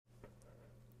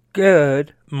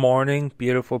Good morning,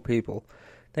 beautiful people.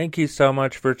 Thank you so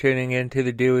much for tuning in to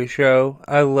The Dewey Show.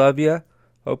 I love you.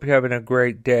 Hope you're having a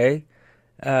great day.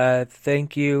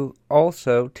 Thank you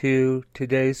also to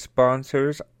today's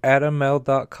sponsors,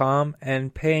 AdamL.com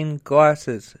and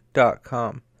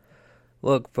PainGlasses.com.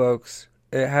 Look, folks,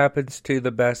 it happens to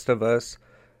the best of us.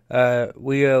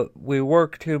 We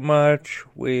work too much,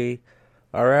 we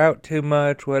are out too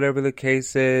much, whatever the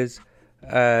case is.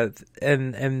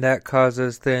 And that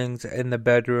causes things in the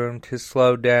bedroom to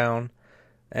slow down.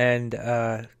 And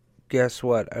guess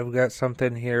what? I've got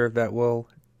something here that will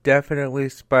definitely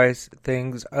spice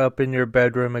things up in your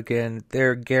bedroom again.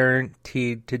 They're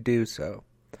guaranteed to do so.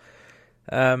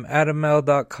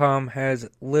 AdamL.com has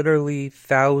literally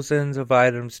thousands of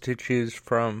items to choose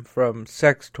from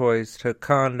sex toys to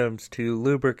condoms to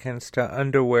lubricants to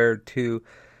underwear to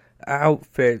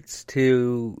outfits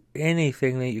to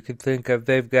anything that you could think of.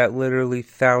 They've got literally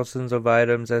thousands of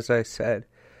items, as I said.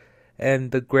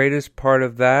 And the greatest part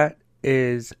of that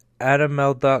is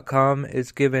AdamL.com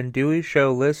is giving Dewey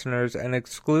Show listeners an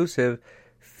exclusive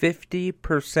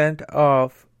 50%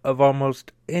 off of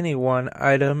almost any one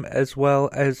item, as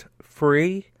well as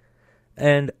free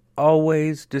and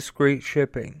always discreet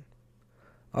shipping.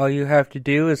 All you have to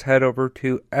do is head over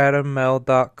to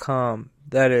AdamL.com.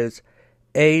 That is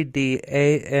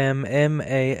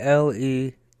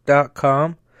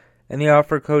ADAMMALE.com, and the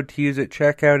offer code to use at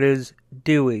checkout is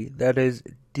DEWEY, that is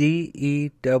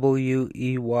DEWEY.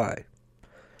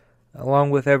 Along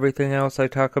with everything else I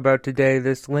talk about today,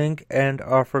 this link and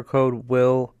offer code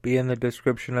will be in the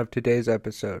description of today's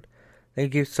episode.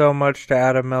 Thank you so much to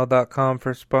AdamL.com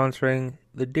for sponsoring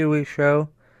The Dewey Show,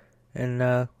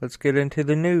 and let's get into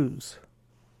the news.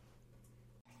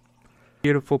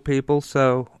 Beautiful people,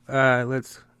 so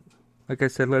let's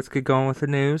get going with the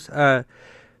news.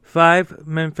 5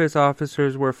 Memphis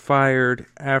officers were fired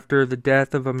after the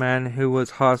death of a man who was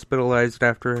hospitalized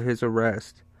after his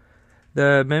arrest.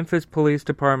 The Memphis Police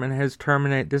Department has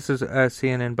terminated, this is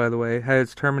CNN by the way,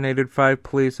 has terminated 5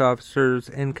 police officers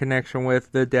in connection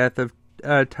with the death of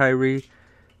Tyree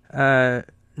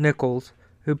Nichols,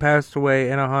 who passed away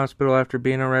in a hospital after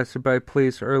being arrested by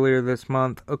police earlier this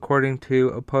month, according to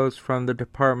a post from the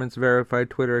department's verified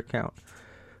Twitter account.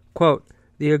 Quote,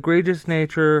 "The egregious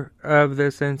nature of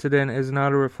this incident is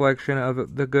not a reflection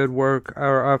of the good work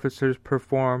our officers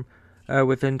perform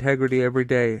with integrity every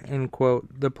day," end quote,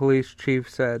 the police chief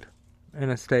said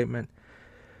in a statement.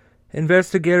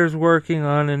 Investigators working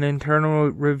on an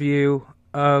internal review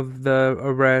of the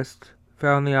arrest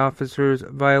found the officers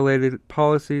violated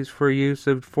policies for use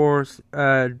of force,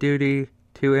 duty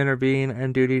to intervene,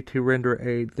 and duty to render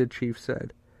aid, the chief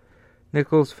said.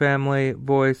 Nichols' family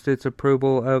voiced its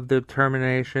approval of the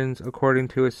terminations, according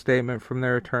to a statement from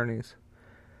their attorneys.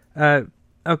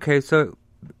 Okay, so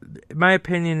my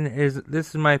opinion is, this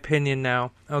is my opinion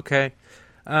now, okay?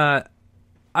 I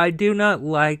do not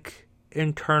like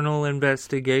internal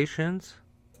investigations,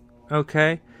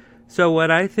 okay? So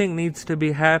what I think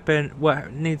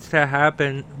what needs to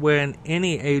happen when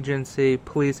any agency,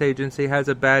 police agency, has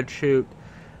a bad shoot,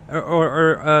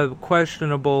 or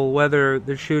questionable whether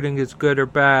the shooting is good or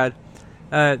bad,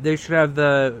 they should have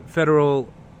the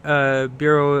Federal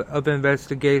Bureau of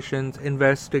Investigations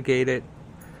investigate it.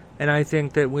 And I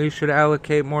think that we should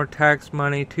allocate more tax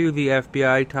money to the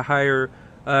FBI to hire,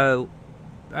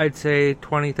 I'd say,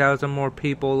 20,000 more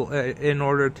people in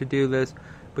order to do this,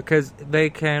 because they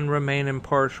can remain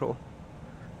impartial.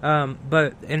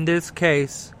 But in this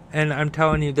case, and I'm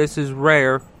telling you this is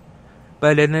rare,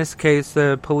 but in this case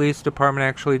the police department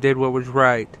actually did what was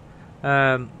right.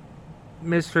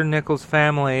 Mr. Nichols'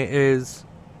 family is,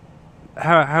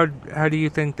 how do you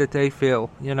think that they feel,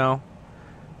 you know?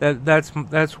 That's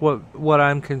what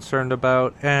I'm concerned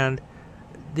about, and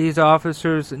these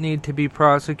officers need to be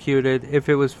prosecuted if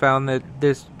it was found that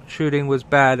this shooting was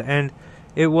bad, and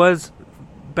it was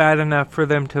bad enough for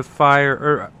them to fire,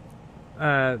 or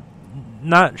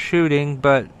not shooting,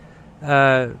 but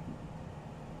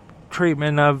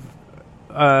treatment of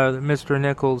Mr.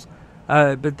 Nichols,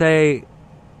 but they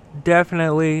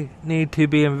definitely need to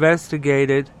be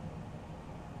investigated.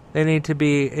 They need to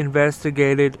be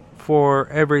investigated for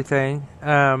everything,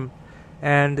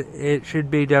 and it should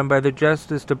be done by the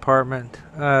Justice Department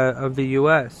of the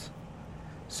U.S.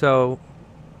 So,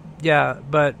 yeah,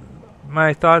 but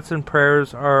my thoughts and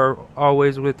prayers are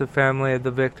always with the family of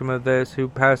the victim of this who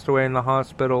passed away in the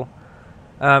hospital.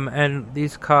 And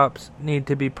these cops need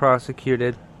to be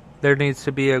prosecuted. There needs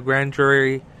to be a grand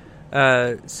jury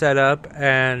set up,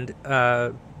 and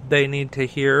they need to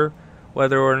hear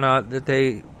whether or not that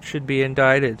they should be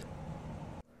indicted.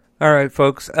 Alright,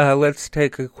 folks, let's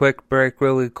take a quick break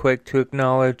really quick to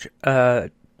acknowledge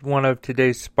one of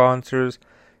today's sponsors,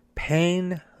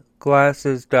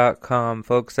 PayneGlasses.com.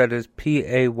 Folks, that is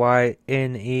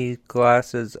Payne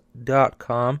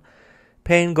glasses.com.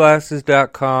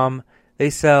 PayneGlasses.com. They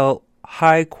sell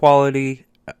high quality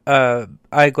eye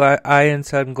and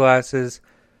sunglasses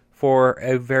for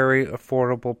a very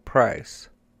affordable price.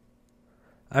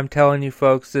 I'm telling you,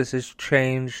 folks, this has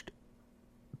changed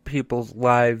people's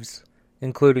lives,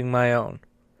 including my own.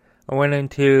 I went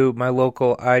into my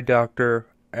local eye doctor,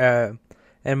 and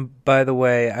by the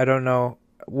way, I don't know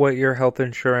what your health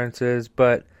insurance is,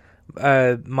 but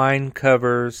mine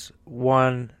covers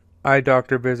one eye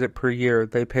doctor visit per year.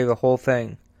 They pay the whole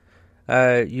thing.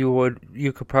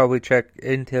 You could probably check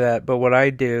into that, but what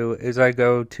I do is I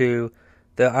go to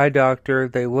the eye doctor,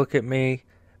 they look at me,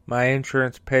 my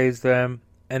insurance pays them,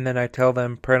 and then I tell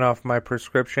them print off my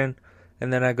prescription.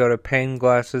 And then I go to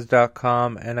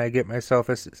PayneGlasses.com and I get myself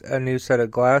a new set of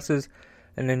glasses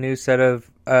and a new set of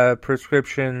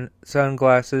prescription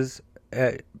sunglasses,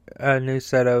 a new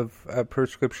set of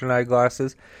prescription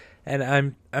eyeglasses.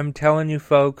 And I'm telling you,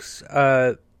 folks,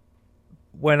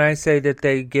 when I say that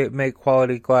they make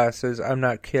quality glasses, I'm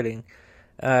not kidding.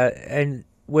 And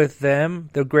with them,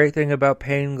 the great thing about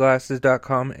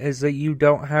PayneGlasses.com is that you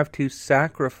don't have to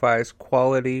sacrifice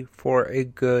quality for a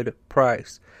good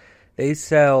price. They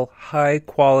sell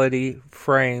high-quality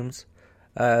frames,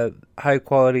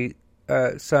 high-quality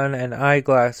sun and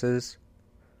eyeglasses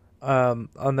on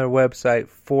their website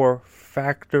for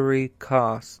factory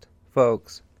cost,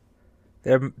 folks.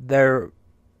 They're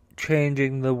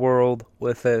changing the world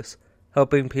with this,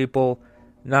 helping people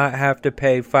not have to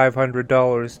pay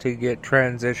 $500 to get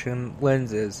transition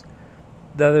lenses.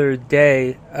 The other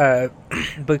day,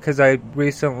 because I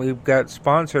recently got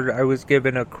sponsored, I was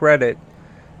given a credit.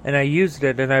 And I used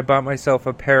it, and I bought myself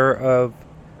a third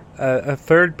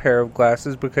pair of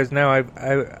glasses, because now I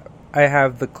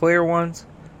have the clear ones,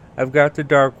 I've got the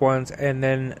dark ones, and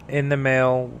then in the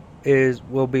mail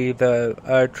will be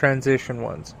the transition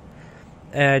ones,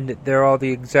 and they're all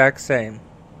the exact same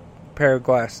pair of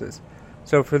glasses.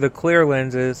 So for the clear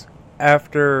lenses,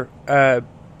 after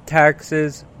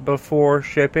taxes before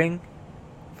shipping,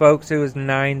 folks, it was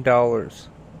 $9.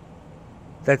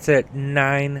 That's it,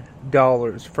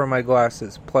 $9 for my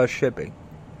glasses, plus shipping.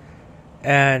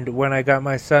 And when I got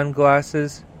my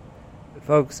sunglasses,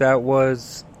 folks, that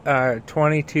was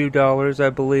 $22, I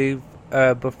believe,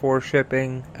 before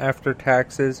shipping, after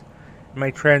taxes. My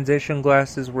transition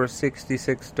glasses were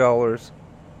 $66.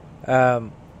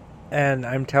 And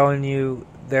I'm telling you,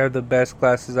 they're the best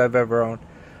glasses I've ever owned.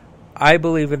 I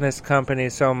believe in this company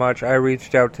so much, I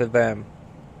reached out to them.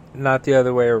 Not the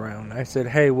other way around. I said,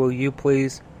 hey, will you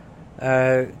please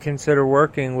consider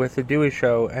working with the Dewey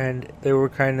Show? And they were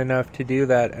kind enough to do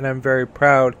that. And I'm very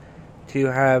proud to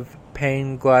have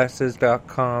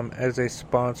PayneGlasses.com as a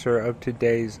sponsor of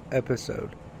today's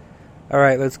episode.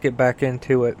 Alright, let's get back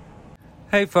into it.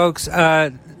 Hey folks,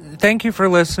 thank you for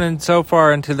listening so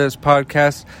far into this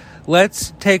podcast.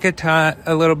 Let's take a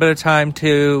little bit of time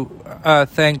to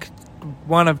thank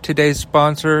one of today's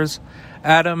sponsors,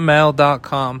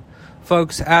 AdamMale.com.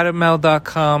 Folks,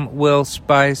 AdamMale.com will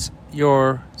spice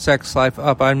your sex life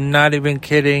up. I'm not even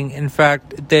kidding. In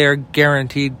fact, they are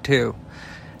guaranteed to.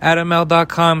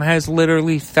 AdamMale.com has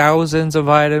literally thousands of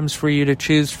items for you to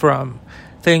choose from.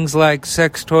 Things like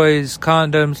sex toys,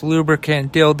 condoms,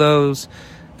 lubricant, dildos,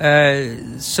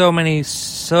 so many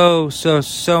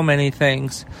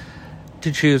things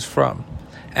to choose from.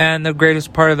 And the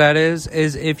greatest part of that is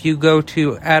if you go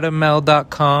to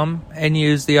AdamMale.com and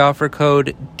use the offer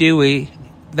code DEWEY,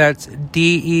 that's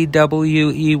DEWEY,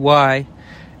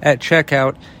 at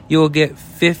checkout, you will get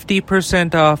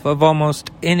 50% off of almost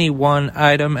any one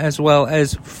item, as well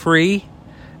as free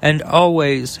and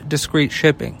always discreet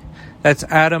shipping. That's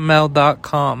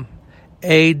AdamMale.com,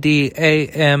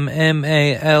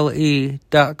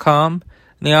 ADAMMALE.com.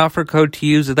 And the offer code to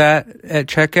use that at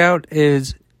checkout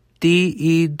is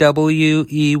DEWEY.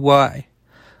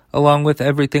 Along with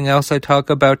everything else I talk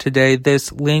about today,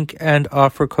 this link and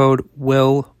offer code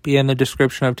will be in the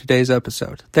description of today's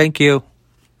episode. Thank you.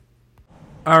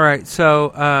 Alright,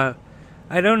 so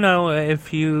I don't know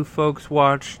if you folks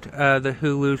watched the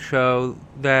Hulu show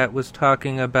that was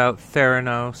talking about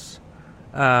Theranos.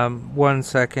 1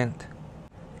 second.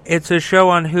 It's a show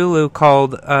on Hulu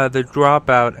called The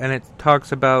Dropout, and it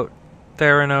talks about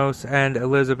Theranos and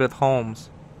Elizabeth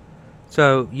Holmes.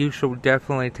 So you should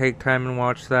definitely take time and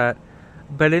watch that.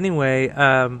 But anyway,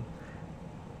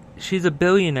 she's a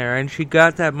billionaire, and she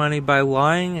got that money by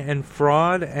lying and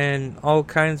fraud and all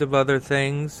kinds of other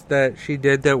things that she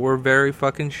did that were very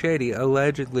fucking shady.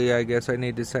 Allegedly, I guess I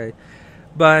need to say.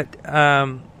 But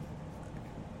the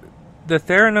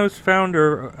Theranos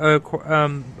founder,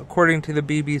 according to the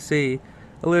BBC,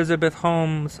 Elizabeth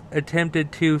Holmes,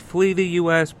 attempted to flee the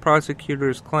U.S.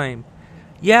 prosecutor's claim.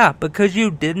 Yeah, because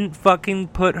you didn't fucking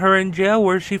put her in jail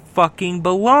where she fucking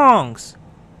belongs.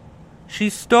 She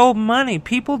stole money.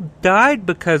 People died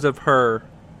because of her.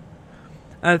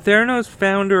 Theranos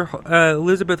founder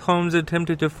Elizabeth Holmes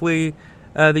attempted to flee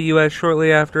the U.S.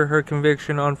 shortly after her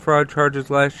conviction on fraud charges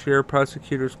last year,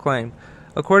 prosecutors claim.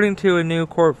 According to a new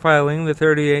court filing, the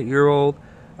 38-year-old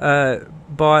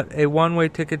bought a one-way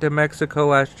ticket to Mexico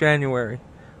last January.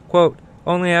 Quote,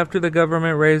 only after the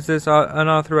government raised this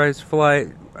unauthorized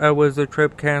flight was the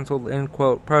trip canceled, end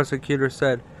quote, prosecutors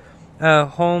said.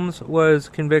 Holmes was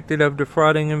convicted of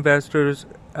defrauding investors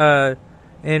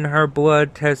in her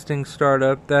blood testing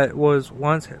startup that was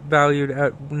once valued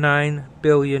at $9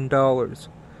 billion.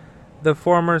 The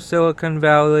former Silicon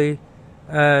Valley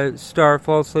star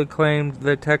falsely claimed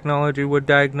the technology would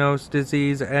diagnose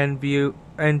disease with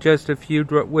just a few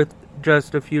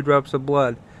drops of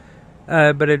blood.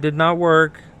 But it did not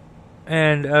work,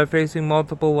 and facing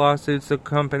multiple lawsuits, the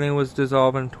company was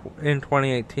dissolved in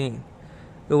 2018.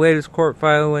 The latest court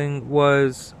filing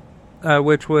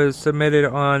which was submitted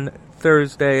on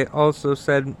Thursday, also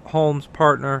said Holmes'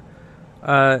 partner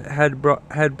had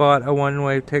bought a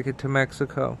one-way ticket to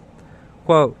Mexico.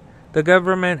 Quote, the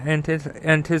government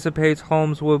anticipates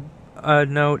Holmes will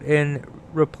note in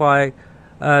reply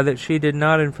that she did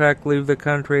not in fact leave the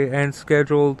country as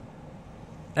scheduled,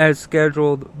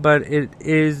 but it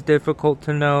is difficult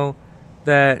to know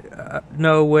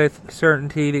with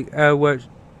certainty what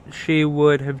she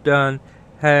would have done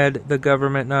had the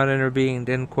government not intervened,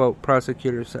 end quote,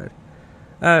 prosecutors said.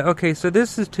 Okay, so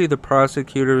this is to the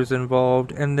prosecutors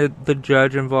involved and the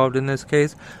judge involved in this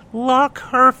case. Lock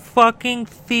her fucking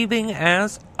thieving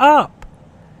ass up.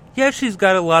 Yeah, she's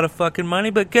got a lot of fucking money,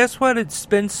 but guess what? It's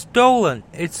been stolen.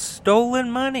 It's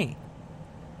stolen money.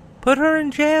 Put her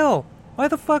in jail. Why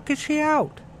the fuck is she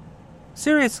out?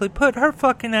 Seriously, put her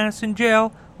fucking ass in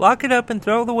jail, lock it up, and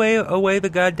throw away the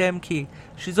goddamn key.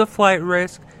 She's a flight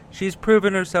risk. She's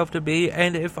proven herself to be,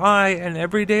 and if I, an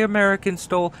everyday American,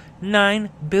 stole $9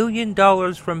 billion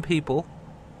from people,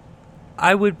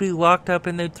 I would be locked up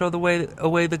and they'd throw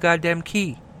away the goddamn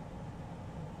key.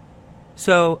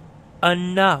 So,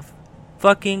 enough.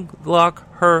 Fucking lock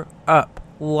her up.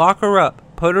 Lock her up.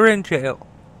 Put her in jail.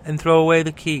 And throw away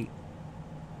the key.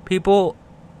 People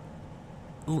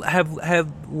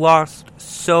have lost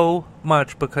so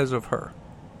much because of her.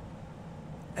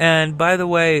 And by the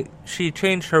way, she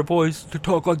changed her voice to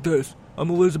talk like this. I'm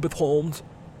Elizabeth Holmes.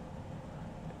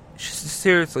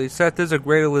 Seriously, Seth is a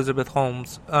great Elizabeth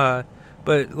Holmes. But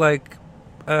like,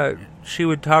 she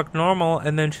would talk normal,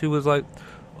 and then she was like,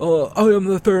 I am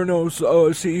the Theranos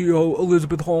CEO,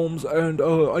 Elizabeth Holmes, and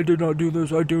I did not do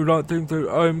this. I do not think that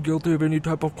I am guilty of any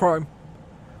type of crime.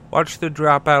 Watch The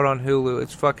Dropout on Hulu.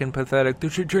 It's fucking pathetic.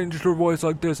 She changed her voice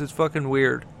like this. It's fucking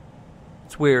weird.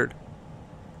 It's weird.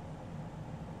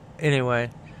 Anyway,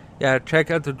 yeah,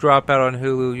 check out The Dropout on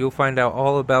Hulu. You'll find out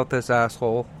all about this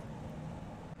asshole.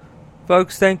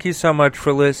 Folks, thank you so much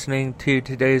for listening to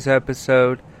today's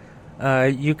episode.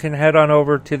 You can head on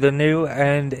over to the new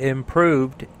and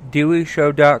improved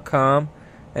DeweyShow.com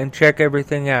and check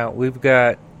everything out. We've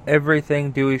got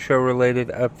everything Dewey Show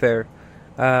related up there.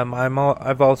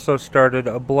 I've also started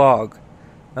a blog.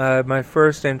 My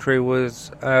first entry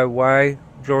was why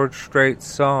George Strait's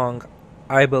song,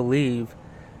 I Believe,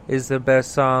 is the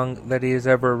best song that he has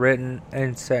ever written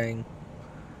and sang.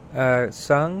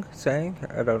 Sang?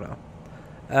 I don't know.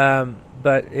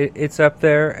 But it's up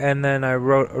there, and then I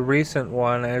wrote a recent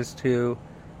one as to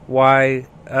why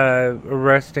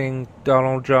arresting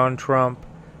Donald John Trump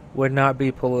would not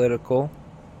be political.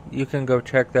 You can go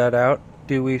check that out,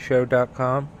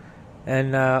 DeweyShow.com.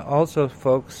 And also,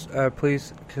 folks,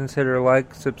 please consider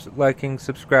liking,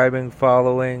 subscribing,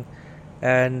 following,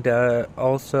 and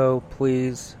also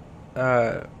please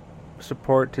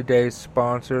support today's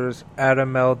sponsors,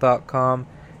 AdamL.com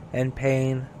and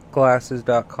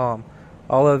PainGlasses.com.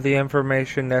 All of the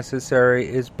information necessary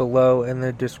is below in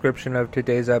the description of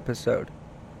today's episode.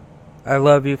 I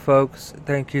love you, folks.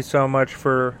 Thank you so much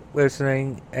for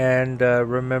listening, and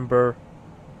remember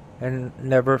and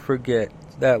never forget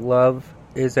that love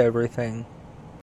is everything.